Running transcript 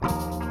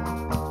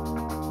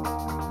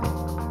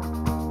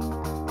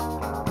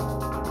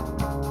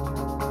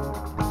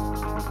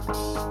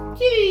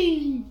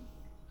kitty!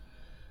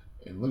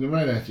 And looking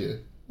right at you.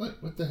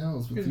 What the hell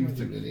is with these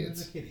two idiots?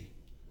 There's a kitty.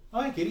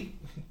 Hi, kitty.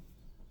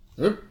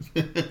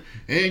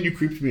 And you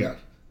creeped me out.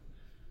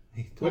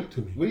 Hey, talk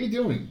to me. What are you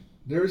doing?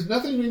 There is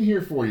nothing in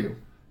here for you.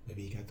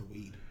 Maybe you got the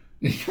weed.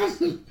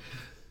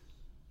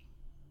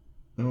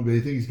 No, but I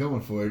think he's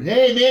going for it.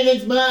 Hey, man,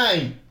 that's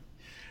mine!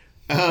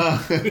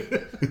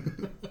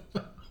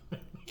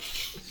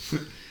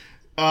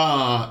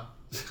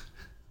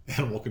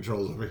 Animal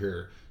control's over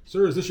here.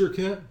 Sir, is this your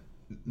cat?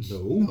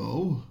 No.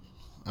 No.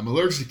 I'm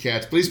allergic to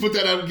cats. Please put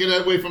that out and get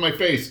that away from my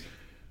face.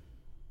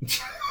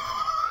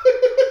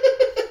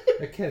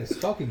 That cat is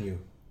stalking you.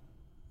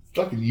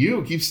 Fucking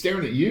you. Keep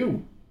staring at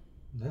you.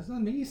 That's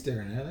not me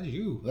staring at. That's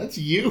you. That's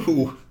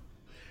you.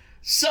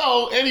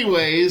 So,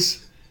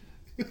 anyways.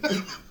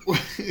 Mommy!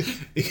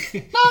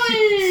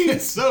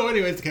 So,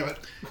 anyways, Kevin.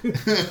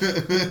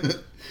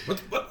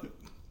 What?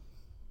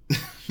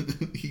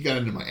 He got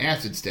into my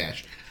acid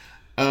stash.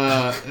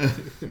 Boingity,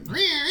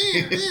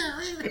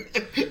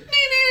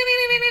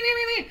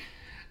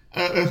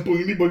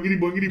 boingity,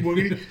 boingity,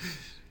 boingity.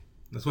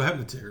 That's what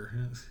happened to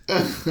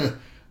Tigger.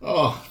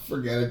 Oh,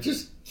 forget it.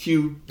 Just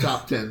cue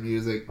top 10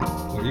 music. What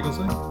are you going to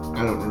say?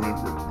 I don't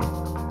remember.